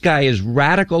 This guy is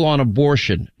radical on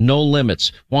abortion, no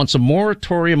limits, wants a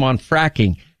moratorium on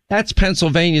fracking. That's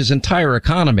Pennsylvania's entire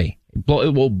economy. It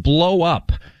will blow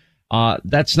up.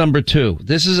 That's number 2.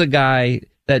 This is a guy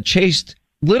that chased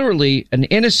literally an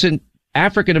innocent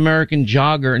African-American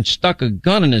jogger and stuck a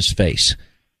gun in his face.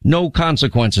 No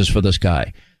consequences for this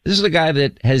guy. This is a guy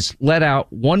that has let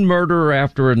out one murderer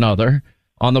after another.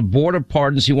 On the board of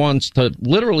pardons, he wants to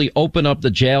literally open up the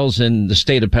jails in the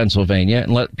state of Pennsylvania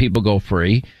and let people go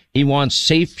free. He wants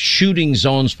safe shooting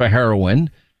zones for heroin.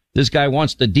 This guy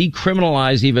wants to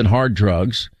decriminalize even hard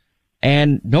drugs.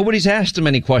 And nobody's asked him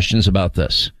any questions about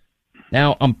this.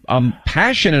 Now, I'm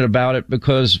passionate about it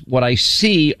because what I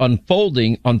see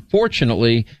unfolding,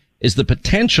 unfortunately, is the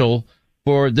potential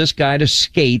for this guy to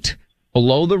skate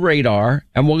below the radar,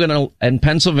 and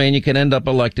Pennsylvania can end up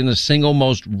electing the single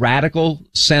most radical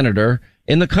senator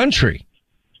in the country.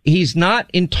 He's not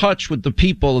in touch with the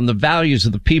people and the values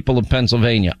of the people of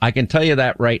Pennsylvania. I can tell you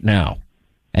that right now.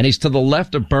 And he's to the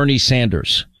left of Bernie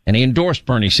Sanders, and he endorsed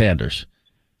Bernie Sanders.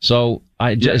 So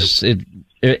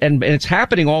and it's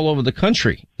happening all over the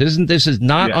country. This is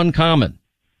not uncommon.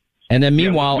 And then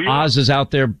meanwhile, Oz is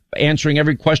out there answering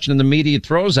every question the media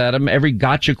throws at him, every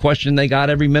gotcha question they got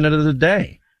every minute of the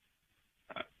day.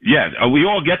 Yeah, we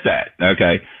all get that.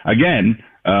 Okay. Again,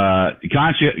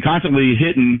 constantly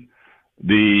hitting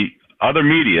the other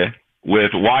media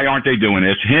with why aren't they doing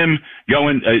this? Him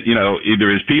going, either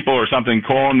his people or something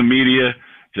calling the media.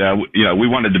 We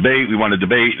want to debate. We want to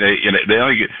debate.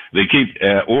 They keep,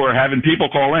 or having people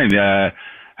call in,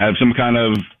 have some kind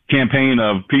of campaign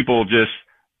of people just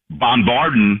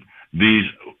bombarding these,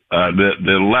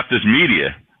 the leftist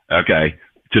media. Okay.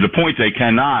 To the point they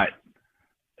cannot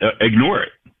ignore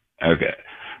it. Okay.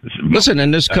 Listen,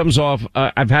 and this comes off.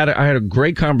 I had a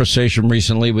great conversation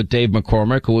recently with Dave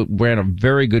McCormick, who ran a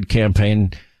very good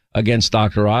campaign against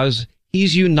Dr. Oz.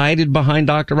 He's united behind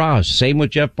Dr. Oz. Same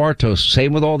with Jeff Bartos.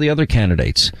 Same with all the other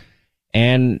candidates.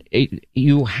 And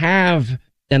you have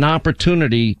an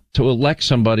opportunity to elect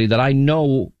somebody that I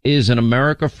know is an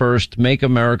America First, Make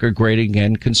America Great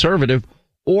Again conservative,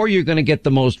 or you're going to get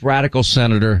the most radical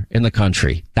senator in the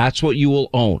country. That's what you will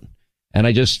own. And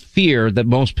I just fear that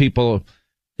most people,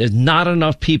 there's not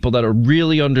enough people that are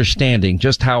really understanding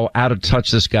just how out of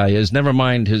touch this guy is. Never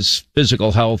mind his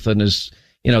physical health and his,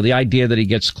 the idea that he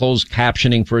gets closed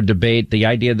captioning for a debate, the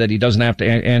idea that he doesn't have to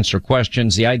answer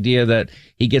questions, the idea that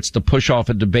he gets to push off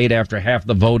a debate after half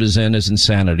the vote is in is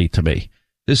insanity to me.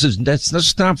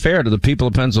 That's not fair to the people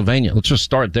of Pennsylvania. Let's just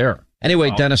start there.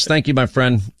 Anyway, Dennis, thank you, my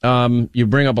friend. You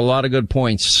bring up a lot of good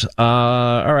points.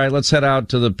 All right, let's head out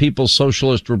to the People's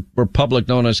Socialist Republic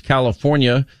known as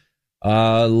California.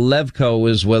 Levko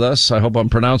is with us. I hope I'm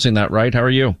pronouncing that right. How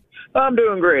are you? I'm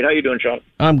doing great. How you doing, Sean?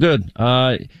 I'm good.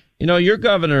 Your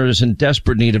governor is in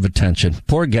desperate need of attention.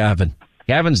 Poor Gavin.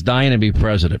 Gavin's dying to be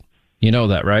president. You know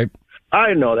that, right?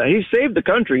 I know that. He saved the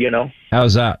country,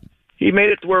 How's that? He made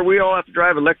it to where we all have to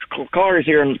drive electrical cars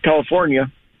here in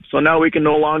California. So now we can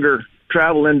no longer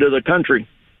travel into the country.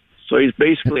 So he's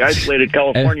basically isolated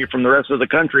California from the rest of the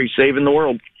country, saving the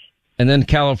world. And then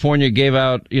California gave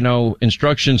out,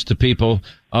 instructions to people.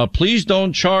 Please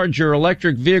don't charge your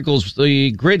electric vehicles.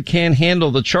 The grid can't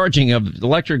handle the charging of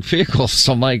electric vehicles.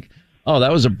 So I'm like, oh,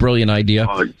 that was a brilliant idea.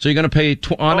 So you're going to pay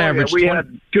on average. Yeah, we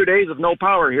had 2 days of no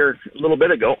power here a little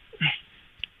bit ago.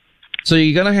 So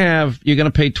you're going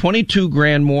to pay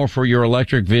 $22,000 more for your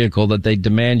electric vehicle that they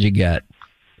demand you get.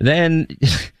 Then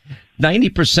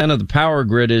 90% of the power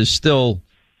grid is still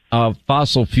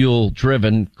fossil fuel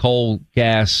driven, coal,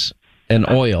 gas, and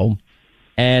oil.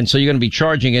 And so you're going to be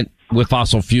charging it with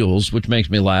fossil fuels, which makes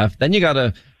me laugh. Then you got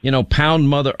to, pound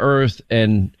Mother Earth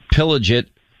and pillage it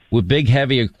with big,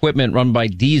 heavy equipment run by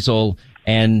diesel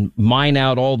and mine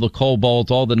out all the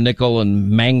cobalt, all the nickel and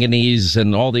manganese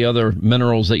and all the other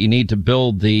minerals that you need to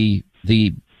build the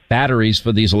batteries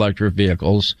for these electric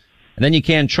vehicles. And then you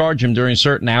can't charge them during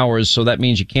certain hours, so that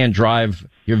means you can't drive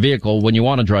your vehicle when you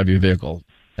want to drive your vehicle.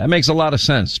 That makes a lot of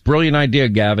sense. Brilliant idea,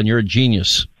 Gavin. You're a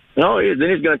genius. No, then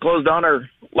he's going to close down our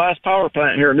last power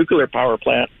plant here, a nuclear power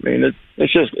plant. I mean,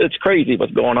 it's crazy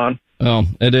what's going on. Well,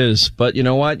 it is. But you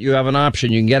know what? You have an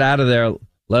option. You can get out of there,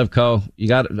 Levko. You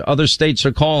got other states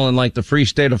are calling, like the free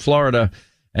state of Florida.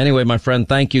 Anyway, my friend,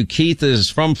 thank you. Keith is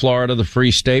from Florida, the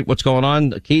free state. What's going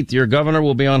on? Keith, your governor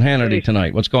will be on Hannity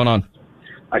tonight. What's going on?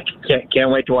 I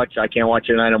can't wait to watch. I can't watch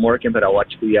it tonight. I'm working, but I'll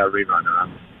watch the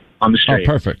rerun on the stream. Oh,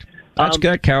 perfect.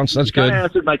 That counts. That's good. You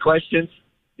answered my questions.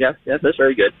 Yes, that's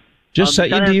very good. Just set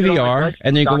your DVR,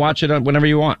 and then you can watch it whenever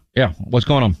you want. Yeah. What's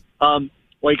going on?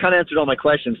 Well, you kind of answered all my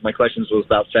questions. My questions was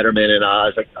about Fetterman and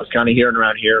Oz. I was kind of hearing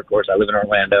around here. Of course, I live in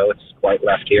Orlando. It's quite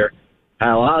left here.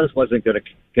 How Oz wasn't going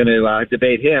to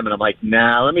debate him, and I'm like,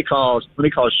 nah. Let me call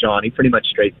Sean. He pretty much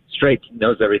straight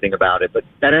knows everything about it. But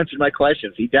that answered my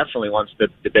questions. He definitely wants to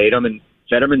debate him, and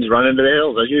Fetterman's running to the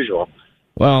hills as usual.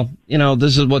 Well,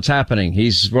 this is what's happening.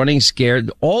 He's running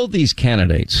scared. All these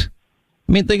candidates.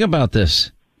 I mean, think about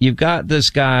this. You've got this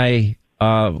guy,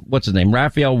 what's his name?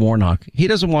 Raphael Warnock. He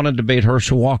doesn't want to debate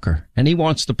Herschel Walker, and he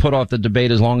wants to put off the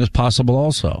debate as long as possible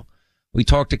also. We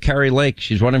talked to Carrie Lake.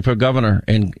 She's running for governor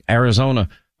in Arizona.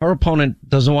 Her opponent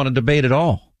doesn't want to debate at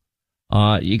all.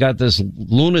 You got this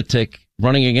lunatic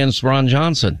running against Ron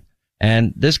Johnson,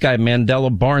 and this guy,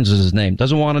 Mandela Barnes is his name,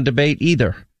 doesn't want to debate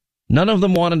either. None of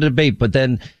them want to debate, but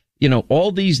then,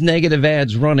 all these negative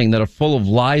ads running that are full of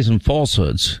lies and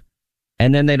falsehoods.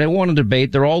 And then they don't want to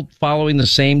debate. They're all following the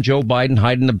same Joe Biden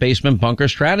hide in the basement bunker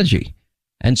strategy.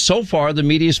 And so far, the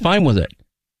media is fine with it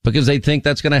because they think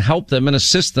that's going to help them and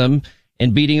assist them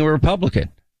in beating a Republican.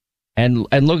 And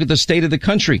look at the state of the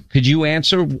country. Could you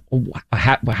answer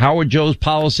how are Joe's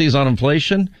policies on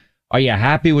inflation? Are you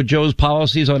happy with Joe's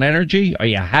policies on energy? Are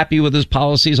you happy with his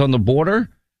policies on the border?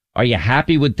 Are you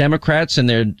happy with Democrats and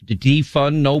their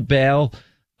defund, no bail,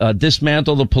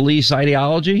 dismantle the police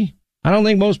ideology? I don't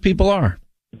think most people are.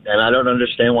 And I don't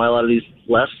understand why a lot of these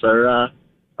lefts are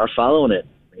following it.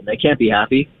 I mean, they can't be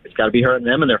happy. It's got to be hurting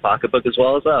them in their pocketbook as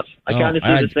well as us. I kind of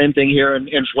see the same thing here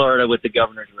in Florida with the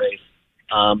governor's race.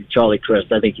 Charlie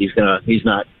Crist, I think he's gonna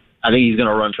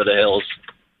run for the hills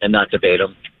and not debate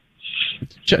him.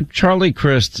 Charlie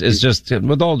Crist is just,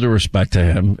 with all due respect to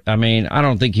him, I mean, I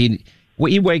don't think he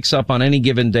wakes up on any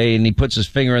given day and he puts his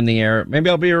finger in the air. Maybe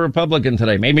I'll be a Republican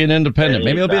today. Maybe an independent.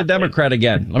 Maybe I'll be a Democrat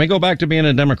again. Let me go back to being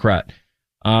a Democrat.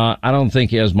 I don't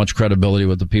think he has much credibility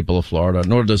with the people of Florida,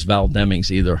 nor does Val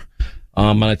Demings either.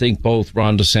 And I think both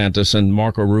Ron DeSantis and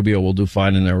Marco Rubio will do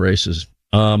fine in their races.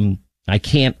 I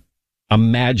can't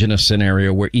imagine a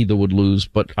scenario where either would lose,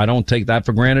 but I don't take that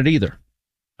for granted either.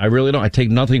 I really don't. I take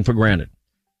nothing for granted.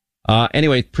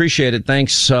 Anyway, appreciate it.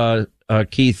 Thanks,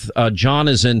 Keith. John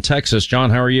is in Texas. John,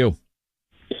 how are you?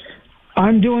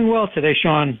 I'm doing well today,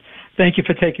 Sean. Thank you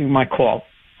for taking my call.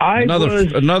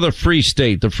 Another free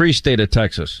state, the free state of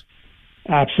Texas.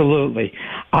 Absolutely.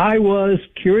 I was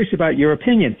curious about your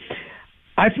opinion.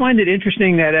 I find it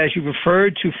interesting that as you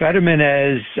referred to Fetterman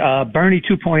as Bernie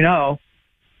 2.0,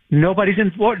 nobody's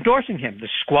endorsing him. The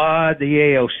Squad, the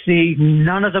AOC,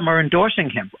 none of them are endorsing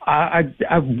him.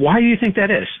 Why do you think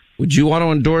that is? Would you want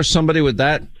to endorse somebody with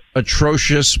that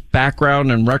atrocious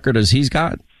background and record as he's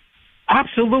got?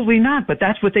 Absolutely not, but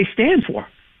that's what they stand for.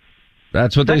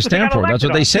 That's what they stand for. That's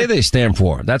what they say they stand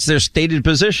for. That's their stated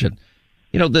position.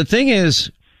 You know, the thing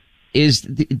is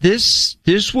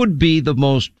this would be the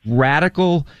most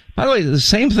radical. By the way, the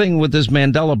same thing with this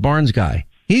Mandela Barnes guy.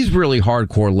 He's really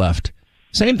hardcore left.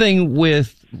 Same thing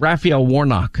with Raphael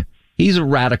Warnock. He's a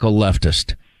radical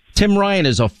leftist. Tim Ryan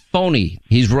is a phony.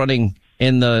 He's running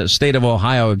in the state of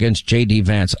Ohio against J.D.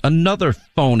 Vance. Another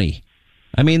phony.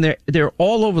 I mean, they're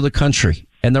all over the country,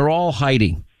 and they're all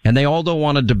hiding, and they all don't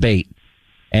want to debate.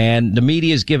 And the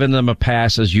media is giving them a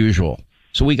pass as usual.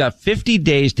 So we got 50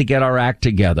 days to get our act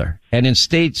together. And in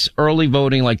states, early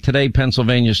voting, like today,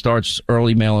 Pennsylvania starts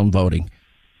early mail-in voting.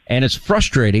 And it's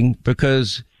frustrating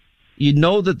because you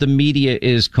know that the media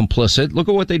is complicit. Look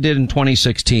at what they did in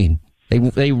 2016.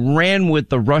 They ran with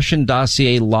the Russian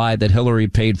dossier lie that Hillary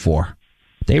paid for.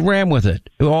 They ran with it.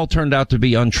 It all turned out to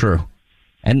be untrue.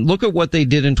 And look at what they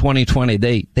did in 2020.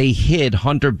 They hid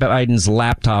Hunter Biden's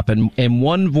laptop and in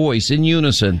one voice, in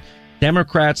unison,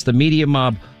 Democrats, the media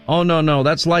mob, oh, no,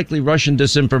 that's likely Russian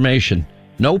disinformation.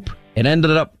 Nope. It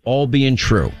ended up all being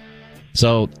true.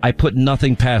 So I put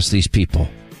nothing past these people.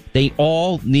 They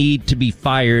all need to be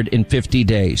fired in 50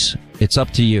 days. It's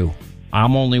up to you.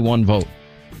 I'm only one vote.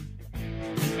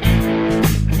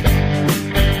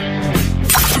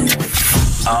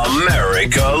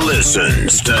 America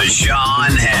listens to Sean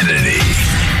Hannity.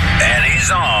 And he's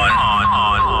on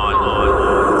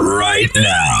right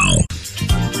now.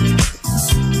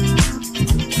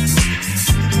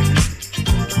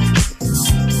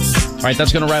 All right,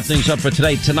 that's going to wrap things up for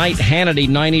today. Tonight, Hannity,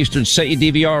 9 Eastern, set your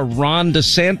DVR. Ron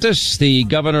DeSantis, the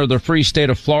governor of the free state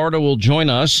of Florida, will join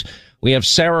us. We have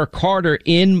Sarah Carter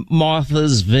in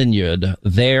Martha's Vineyard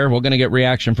there. We're going to get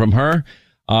reaction from her.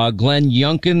 Glenn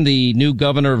Youngkin, the new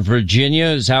governor of Virginia,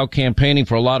 is out campaigning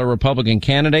for a lot of Republican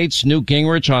candidates. Newt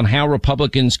Gingrich on how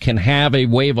Republicans can have a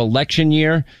wave election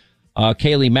year.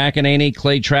 Kayleigh McEnany,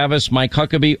 Clay Travis, Mike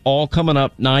Huckabee, all coming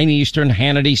up 9 Eastern.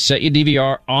 Hannity, set your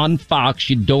DVR on Fox.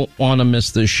 You don't want to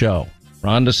miss this show.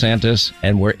 Ron DeSantis,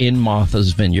 and we're in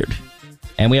Martha's Vineyard.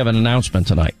 And we have an announcement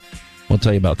tonight. We'll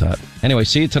tell you about that. Anyway,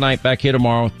 see you tonight. Back here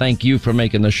tomorrow. Thank you for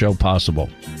making the show possible.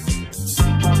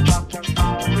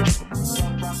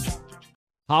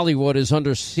 Hollywood is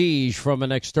under siege from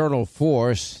an external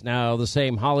force. Now, the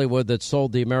same Hollywood that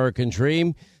sold the American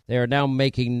dream, they are now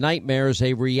making nightmares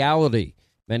a reality.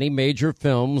 Many major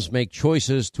films make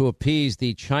choices to appease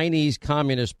the Chinese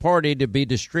Communist Party to be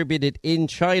distributed in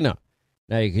China.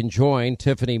 Now you can join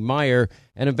Tiffany Meyer,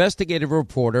 an investigative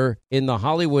reporter in the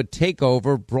Hollywood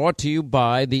Takeover, brought to you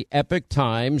by the Epoch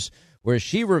Times, where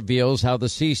she reveals how the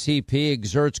CCP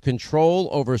exerts control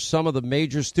over some of the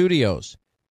major studios.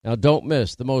 Now, don't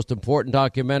miss the most important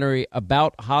documentary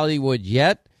about Hollywood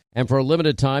yet. And for a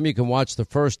limited time, you can watch the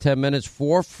first 10 minutes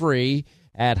for free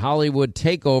at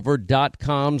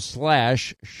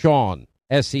HollywoodTakeover.com/Sean,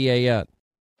 SEAN.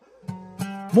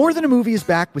 More Than a Movie is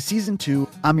back with Season 2.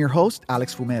 I'm your host,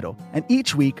 Alex Fumero. And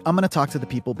each week, I'm going to talk to the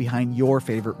people behind your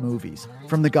favorite movies.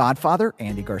 From The Godfather,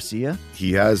 Andy Garcia.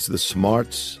 He has the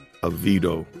smarts of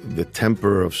Vito, the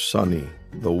temper of Sonny,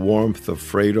 the warmth of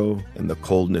Fredo, and the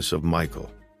coldness of Michael.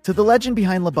 To the legend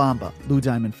behind La Bamba, Lou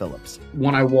Diamond Phillips.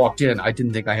 When I walked in, I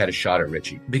didn't think I had a shot at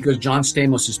Richie because John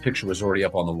Stamos' picture was already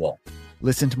up on the wall.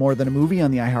 Listen to More Than a Movie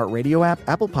on the iHeartRadio app,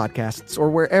 Apple Podcasts,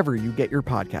 or wherever you get your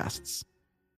podcasts.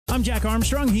 I'm Jack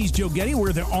Armstrong. He's Joe Getty.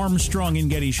 We're the Armstrong and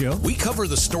Getty Show. We cover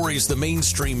the stories the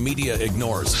mainstream media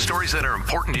ignores. Stories that are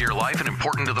important to your life and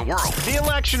important to the world. The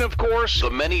election, of course. The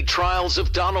many trials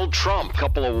of Donald Trump.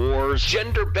 Couple of wars.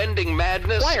 Gender-bending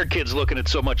madness. Why are kids looking at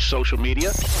so much social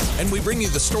media? And we bring you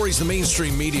the stories the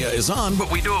mainstream media is on, but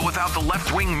we do it without the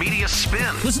left-wing media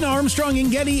spin. Listen to Armstrong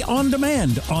and Getty on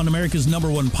demand on America's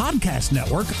 #1 podcast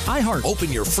network, iHeart.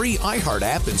 Open your free iHeart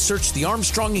app and search The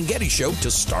Armstrong and Getty Show to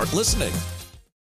start listening.